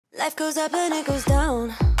Life goes up and it goes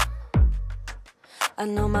down. I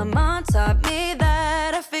know my mom taught me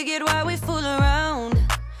that. I figured why we fool around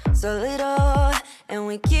so little, and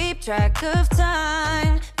we keep track of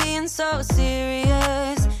time, being so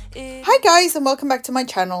serious. Hi guys, and welcome back to my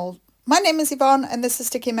channel. My name is Yvonne and this is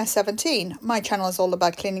STICKYMESS17. My channel is all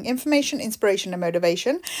about cleaning information, inspiration and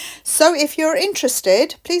motivation. So if you're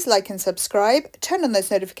interested, please like and subscribe. Turn on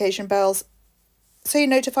those notification bells so you're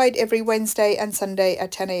notified every Wednesday and Sunday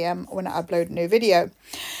at 10 AM when I upload a new video.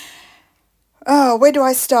 Oh, where do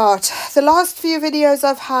I start? The last few videos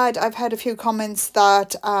I've had a few comments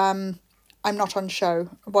that I'm not on show.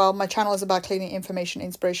 Well, my channel is about cleaning information,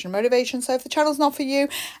 inspiration and motivation. So if the channel's not for you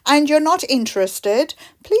and you're not interested,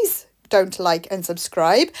 please don't like and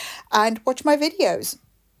subscribe and watch my videos.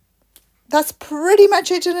 That's pretty much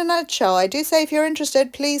it in a nutshell. I do say if you're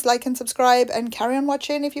interested, please like and subscribe and carry on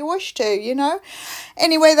watching if you wish to, you know.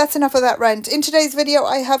 Anyway, that's enough of that rant. In today's video,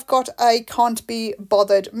 I have got a can't be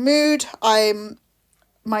bothered mood. My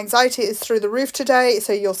anxiety is through the roof today,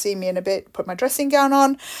 so you'll see me in a bit put my dressing gown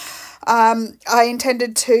on. I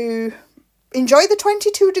intended to enjoy the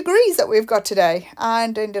 22 degrees that we've got today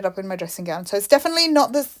and ended up in my dressing gown. So it's definitely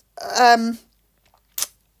not the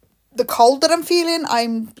cold that I'm feeling.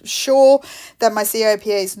 I'm sure that my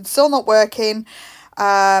CIPA is still not working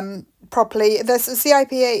properly. The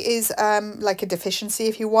CIPA is like a deficiency,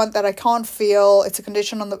 if you want, that I can't feel. It's a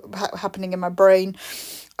condition happening in my brain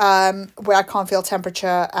where I can't feel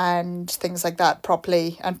temperature and things like that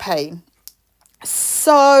properly and pain.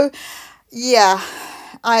 So yeah,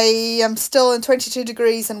 I am still in 22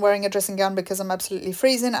 degrees and wearing a dressing gown because I'm absolutely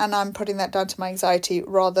freezing, and I'm putting that down to my anxiety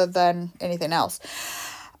rather than anything else.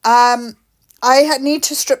 I need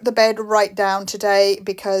to strip the bed right down today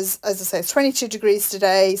because, as I say, it's 22 degrees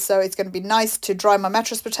today, so it's going to be nice to dry my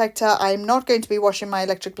mattress protector. I'm not going to be washing my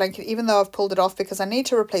electric blanket, even though I've pulled it off, because I need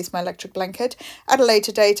to replace my electric blanket at a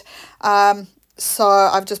later date. So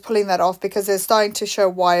I'm just pulling that off because they're starting to show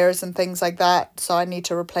wires and things like that, so I need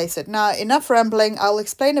to replace it. Now, enough rambling. I'll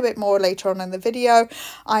explain a bit more later on in the video.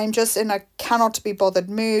 I'm just in a cannot be bothered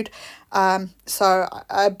mood.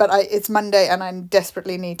 It's Monday and I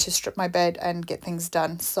desperately need to strip my bed and get things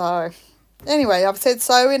done. So anyway, I've said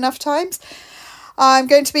so enough times. I'm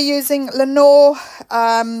going to be using Lenore,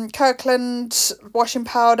 Kirkland washing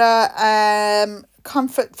powder,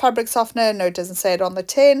 Comfort fabric softener. No, it doesn't say it on the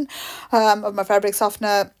tin of my fabric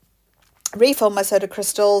softener. Refill my soda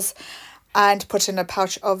crystals and put in a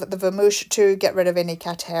pouch of the vermouth to get rid of any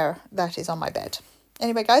cat hair that is on my bed.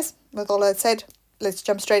 Anyway, guys, with all that said, let's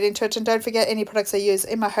jump straight into it. And don't forget, any products I use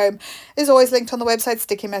in my home is always linked on the website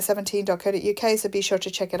STICKYMESS17.co.uk, so be sure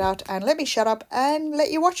to check it out. And let me shut up and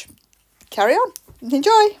let you watch. Carry on.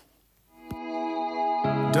 Enjoy.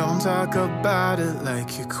 Don't talk about it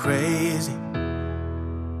like you're crazy.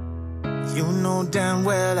 You know damn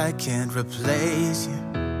well I can't replace you.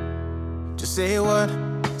 Just say what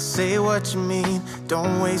you mean.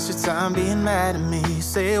 Don't waste your time being mad at me.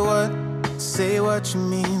 Say what you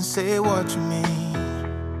mean, say what you mean.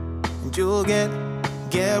 And you'll get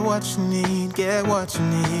what you need, get what you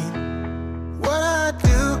need. What I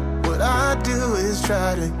do is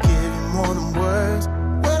try to give you more than words.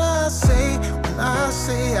 When I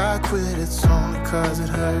say I quit, it's only cause it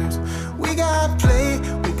hurts. We got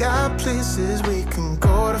places we can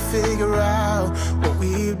go to figure out what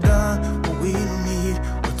we've done, what we need,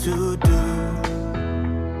 what to do.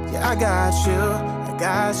 Yeah, I got you.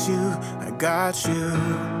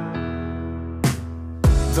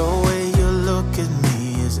 The way you look at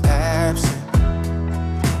me is absent.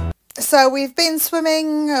 So we've been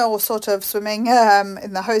swimming, or sort of swimming,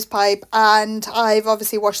 in the hose pipe, and I've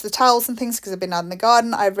obviously washed the towels and things because I've been out in the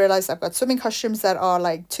garden. I've realised I've got swimming costumes that are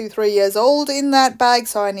like 2-3 years old in that bag,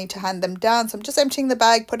 so I need to hand them down. So I'm just emptying the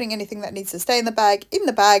bag, putting anything that needs to stay in the bag.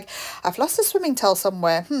 I've lost a swimming towel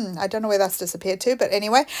somewhere. I don't know where that's disappeared to, but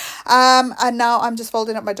anyway. And now I'm just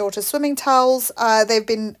folding up my daughter's swimming towels. They've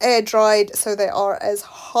been air dried, so they are as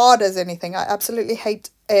hard as anything. I absolutely hate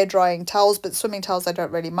air drying towels, but swimming towels I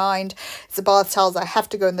don't really mind. It's the bath towels I have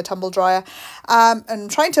to go in the tumble dryer. And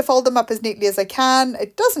trying to fold them up as neatly as I can.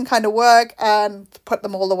 It doesn't kind of work, and put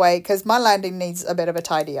them all away because my landing needs a bit of a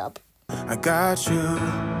tidy up. I got you.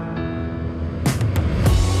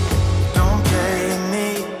 Don't play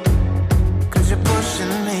me, cause you're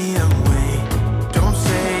pushing me away. Don't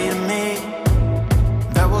say to me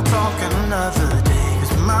that we'll talk another day,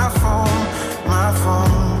 cause my phone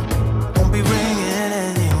won't be ringing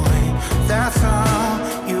anyway. That's how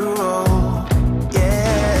you roll, yeah.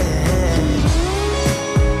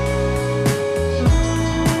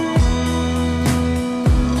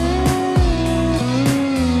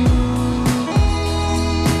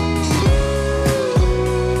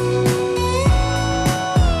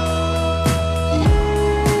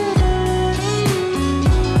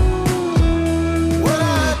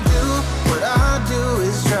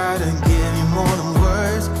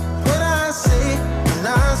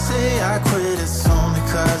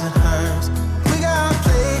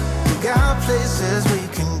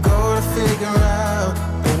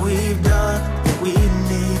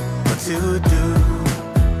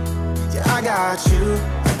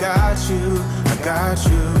 I got you, I got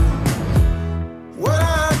you. What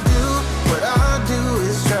I do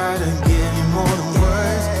is try to give you more than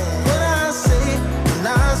words. When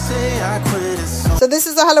I say I quit, it's so this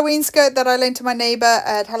is a Halloween skirt that I lent to my neighbour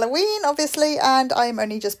at Halloween, obviously, and I'm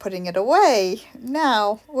only just putting it away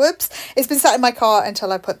now. Whoops. It's been sat in my car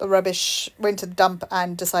until I put the rubbish, went to the dump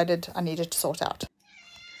and decided I needed to sort out.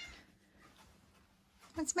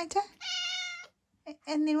 What's the matter?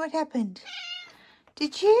 And then what happened?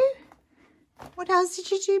 Did you? What else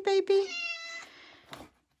did you do, baby?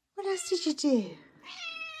 What else did you do?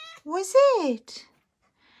 Was it?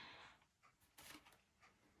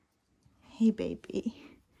 Hey, baby.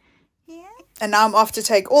 Yeah. And now I'm off to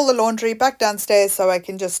take all the laundry back downstairs so I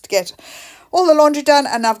can just get all the laundry done.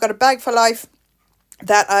 And I've got a bag for life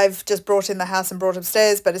that I've just brought in the house and brought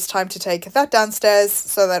upstairs. But it's time to take that downstairs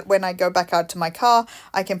so that when I go back out to my car,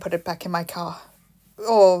 I can put it back in my car.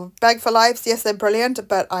 Oh, bag for lives, yes, they're brilliant,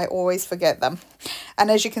 but I always forget them. And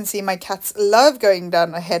as you can see, my cats love going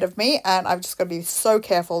down ahead of me, and I've just got to be so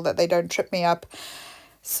careful that they don't trip me up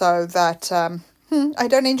so that I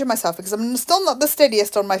don't injure myself, because I'm still not the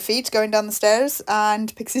steadiest on my feet going down the stairs.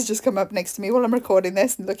 And Pixie's just come up next to me while I'm recording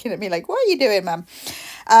this and looking at me like, what are you doing, ma'am?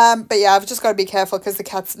 But yeah, I've just got to be careful because the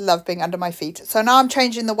cats love being under my feet. So now I'm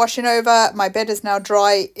changing the washing over. My bed is now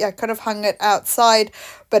dry. I could have hung it outside,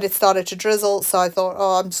 but it started to drizzle. So I thought,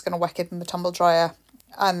 oh, I'm just going to whack it in the tumble dryer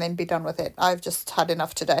and then be done with it. I've just had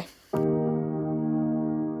enough today.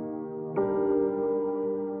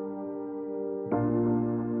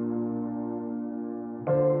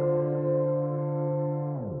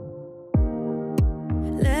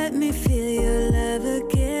 Let me feel your love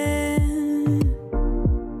again,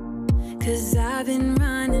 'cause I've been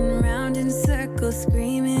running round in circles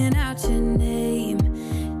screaming out your name.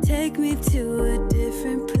 Take me to a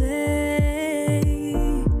different place.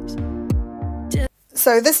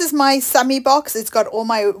 So this is my Sammy box. It's got all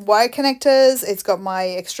my wire connectors. It's got my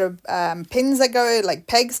extra pins that go, like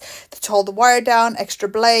pegs to hold the wire down, extra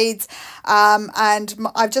blades. And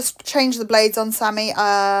I've just changed the blades on Sammy.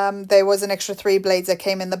 There was an extra 3 blades that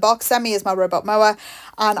came in the box. Sammy is my robot mower.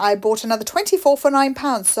 And I bought another 24 for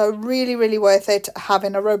 £9. So really, really worth it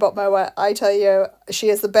having a robot mower. I tell you, she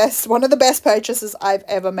is the best, one of the best purchases I've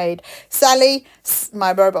ever made. Sally,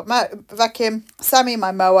 my robot vacuum. Sammy,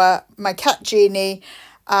 my mower. My cat Genie.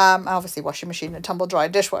 Obviously washing machine and tumble dryer,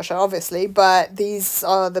 dishwasher, obviously. But these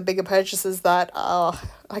are the bigger purchases that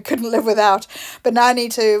I couldn't live without. But now I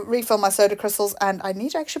need to refill my soda crystals. And I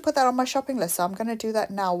need to actually put that on my shopping list. So I'm going to do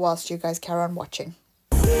that now whilst you guys carry on watching.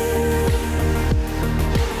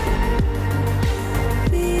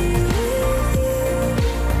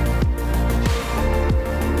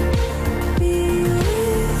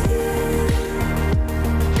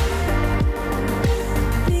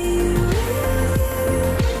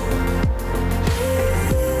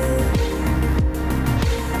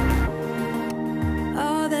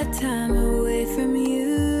 Time away from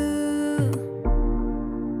you,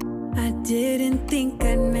 I didn't think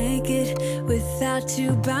I'd make it without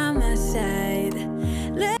you by my side.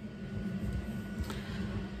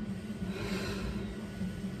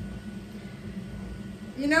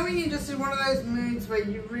 You know when you're just in one of those moods where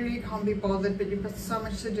you really can't be bothered, but you've got so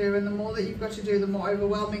much to do, and the more that you've got to do, the more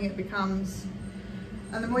overwhelming it becomes,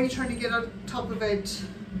 and the more you're trying to get on top of it,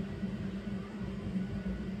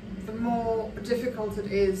 the more difficult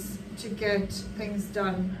it is to get things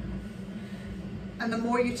done. And the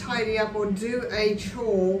more you tidy up or do a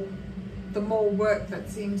chore, the more work that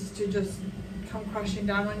seems to just come crashing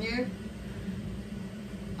down on you.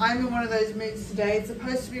 I'm in one of those moods today. It's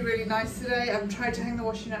supposed to be really nice today. I've tried to hang the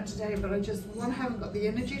washing out today, but I just, one, haven't got the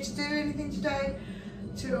energy to do anything today.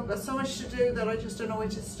 2, I've got so much to do that I just don't know where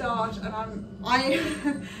to start. And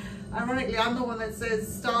ironically, I'm the one that says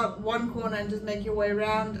start one corner and just make your way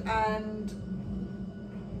around.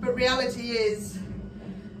 But reality is,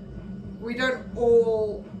 we don't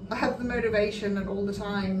all have the motivation at all the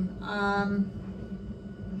time.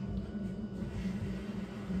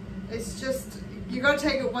 It's just, you got to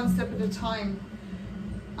take it one step at a time.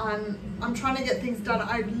 And I'm trying to get things done.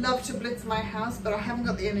 I'd love to blitz my house, but I haven't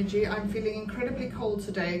got the energy. I'm feeling incredibly cold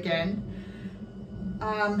today again.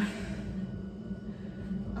 I'm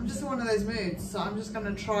just in one of those moods, so I'm just going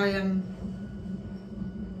to try and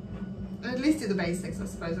at least do the basics, I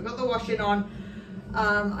suppose. I've got the washing on.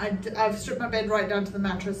 I've stripped my bed right down to the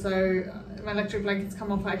mattress, so my electric blanket's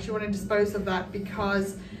come off. I actually want to dispose of that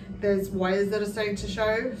because there's wires that are starting to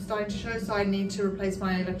show, so I need to replace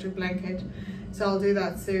my electric blanket. So I'll do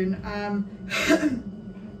that soon.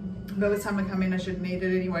 By the time I come in, I shouldn't need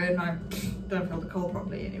it anyway, and I don't feel the cold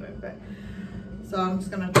properly anyway. But so I'm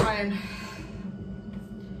just gonna try and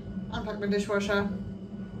unpack my dishwasher,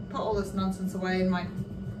 put all this nonsense away in my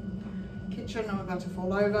kitchen. I'm about to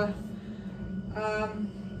fall over.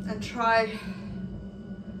 And try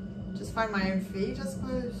just find my own feet, I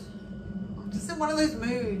suppose. I'm just in one of those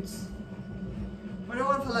moods. What do I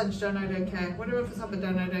want for lunch? Don't know, don't care. What do I want for supper?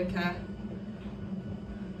 Don't know, don't care.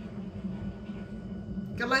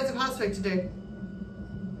 Got loads of housework to do.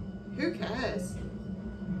 Who cares?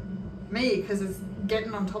 Me, because it's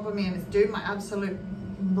getting on top of me and it's doing my absolute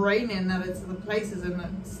brain in that it's the places in the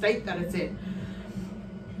state that it's in.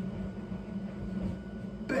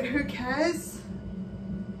 But who cares?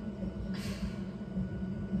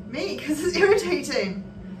 Me, because it's irritating.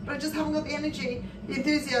 But I just haven't got the energy, the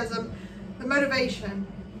enthusiasm, the motivation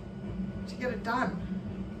to get it done.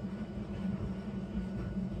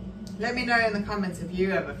 Let me know in the comments if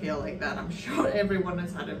you ever feel like that. I'm sure everyone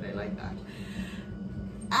has had a day like that.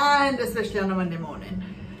 And especially on a Monday morning.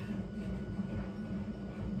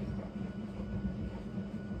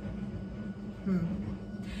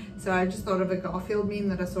 So I just thought of a Garfield meme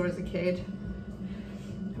that I saw as a kid.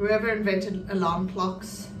 Whoever invented alarm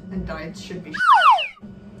clocks and diets should be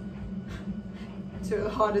two of the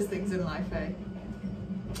hardest things in life, eh?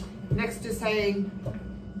 Next to saying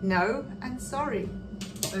no and sorry.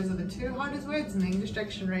 Those are the two hardest words in the English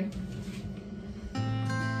dictionary.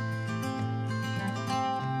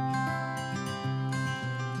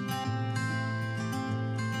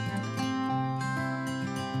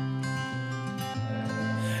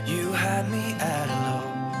 You had me at a low,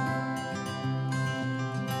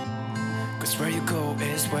 'cause where you go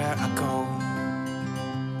is where I go.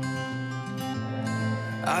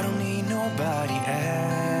 I don't need nobody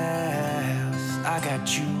else. I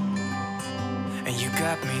got you, and you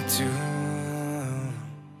got me too.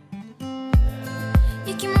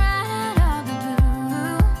 You can ride all the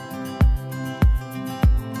blue.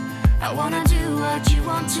 I wanna do what you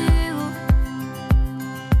want to.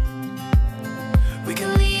 We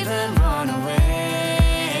can leave and run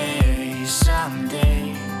away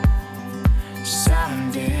someday,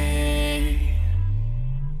 someday.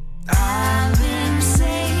 I've been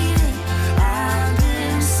saving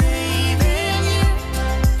you,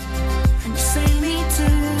 and you save me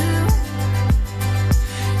too.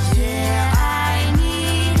 Yeah, I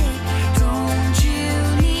need it, don't you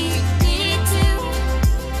need me too?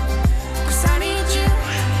 'Cause I need you.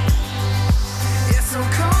 Yeah, so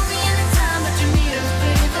call me anytime that you need a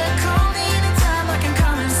favor. Call me anytime I can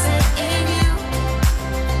come and save you.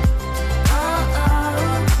 Oh, oh.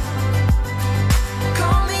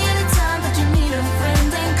 Call me anytime that you need a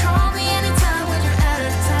friend, and call me anytime when you're at a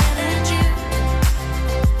tight end.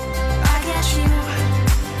 I got you,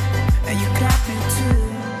 And you got me too.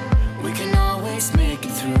 We can always make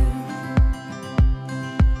it through.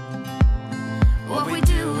 what we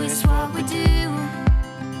do is what we do.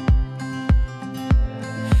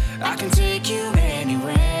 I can take you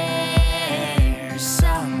anywhere,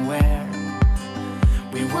 somewhere.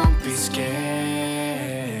 We won't be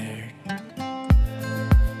scared.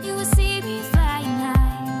 You will see me flying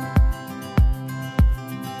high.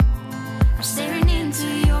 I'm staring into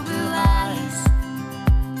your blue eyes.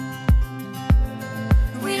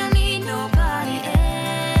 We don't need nobody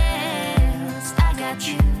else. I got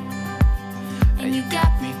you, and you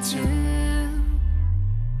got me too.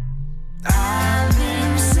 I've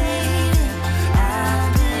been saving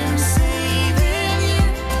you,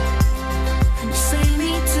 and you save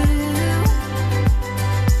me too.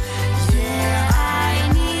 Yeah, I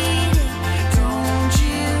need it, don't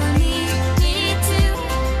you need me too?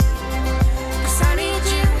 'Cause I need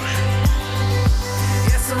you.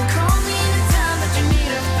 Yeah, so call me anytime that you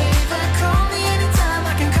need a favor. Call me anytime I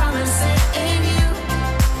can come and save you.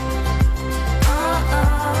 Oh,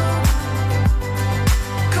 oh.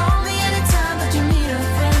 Call me anytime that you need a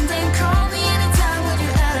friend, and call me anytime when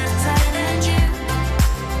you're at a tight end.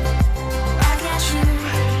 I got you.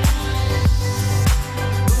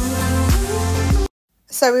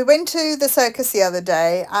 So we went to the circus the other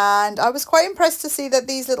day, and I was quite impressed to see that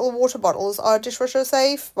these little water bottles are dishwasher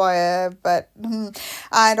safe, and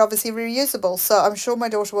obviously reusable. So I'm sure my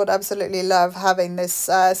daughter would absolutely love having this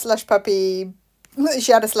slush puppy.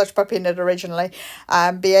 She had a slush puppy in it originally,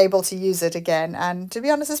 and be able to use it again. And to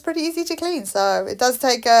be honest, it's pretty easy to clean. So it does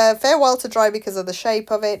take a fair while to dry because of the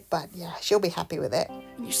shape of it, but yeah, she'll be happy with it.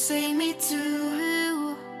 You save me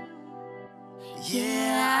too.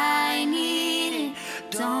 Yeah, I need it.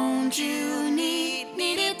 Don't you need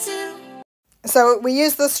it too? So we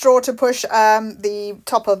use the straw to push the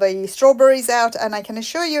top of the strawberries out, and I can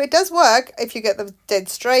assure you it does work if you get them dead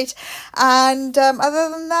straight. And other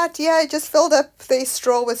than that, yeah, I just filled up the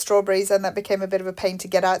straw with strawberries, and that became a bit of a pain to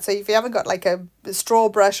get out. So if you haven't got like a straw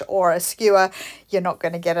brush or a skewer, you're not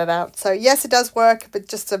going to get it out. So yes, it does work, but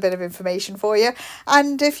just a bit of information for you.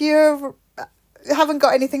 And if you haven't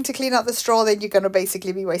got anything to clean out the straw, then you're going to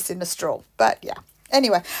basically be wasting the straw. But yeah.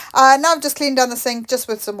 Anyway, now I've just cleaned down the sink just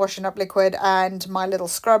with some washing up liquid and my little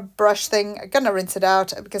scrub brush thing. I'm going to rinse it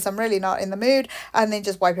out because I'm really not in the mood, and then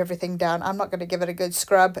just wipe everything down. I'm not going to give it a good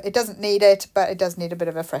scrub. It doesn't need it, but it does need a bit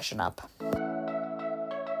of a freshen up.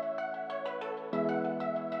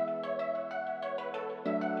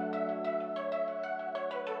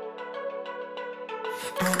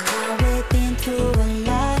 We've been through a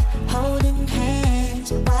lot, holding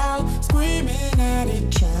hands while screaming at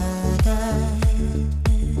each other.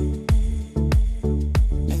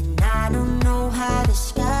 And I don't know how to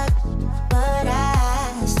stop, but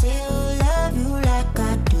I still love you like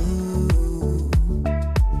I do.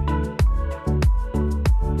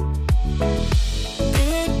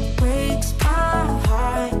 It breaks my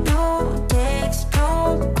heart, no text,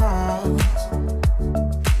 no calls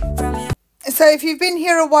from you. So if you've been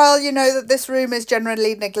here a while, you know that this room is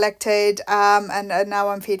generally neglected, and now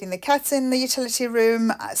I'm feeding the cats in the utility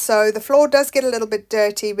room. So the floor does get a little bit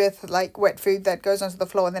dirty with like wet food that goes onto the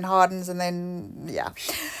floor and then hardens, and then yeah.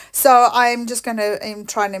 So I'm just going to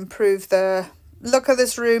try and improve the look of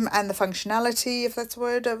this room and the functionality, if that's a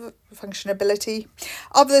word, of functionability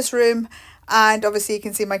of this room. And obviously you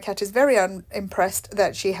can see my cat is very unimpressed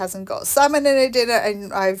that she hasn't got salmon in her dinner,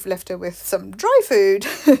 and I've left her with some dry food.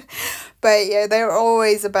 But yeah, they're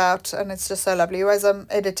always about, and it's just so lovely. As I'm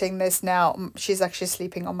editing this now, she's actually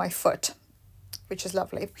sleeping on my foot, which is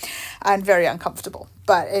lovely and very uncomfortable.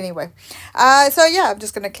 But anyway, so yeah, I'm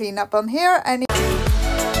just going to clean up on here. And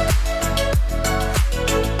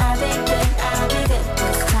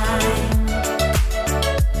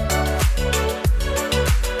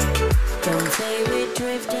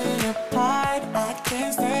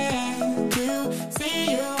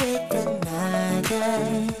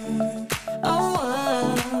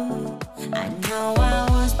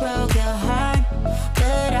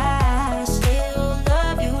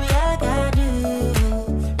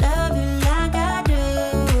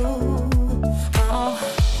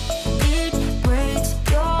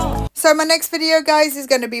so my next video, guys, is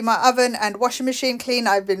going to be my oven and washing machine clean.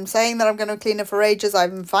 I've been saying that I'm going to clean it for ages.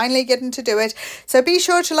 I'm finally getting to do it. So be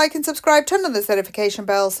sure to like and subscribe, turn on the notification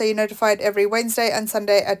bell so you're notified every Wednesday and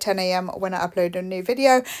Sunday at 10 AM when I upload a new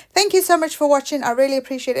video. Thank you so much for watching. I really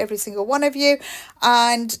appreciate every single one of you.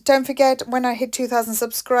 And don't forget, when I hit 2,000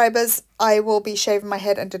 subscribers, I will be shaving my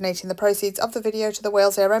head and donating the proceeds of the video to the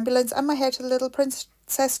Wales Air Ambulance and my hair to the Little Princess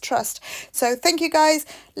Trust. So thank you, guys.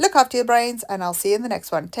 Look after your brains, and I'll see you in the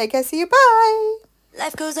next one. Take care. See you. Bye.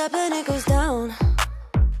 Life goes up and it goes down.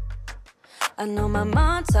 I know my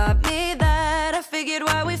mom taught me that. I figured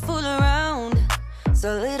why we fool around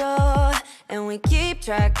so little, and we keep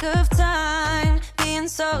track of time, being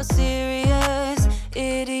so serious.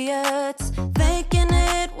 Idiots thinking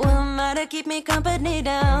it will matter, keep me company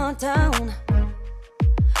downtown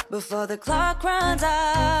before the clock runs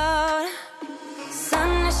out.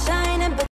 Sun is shining, but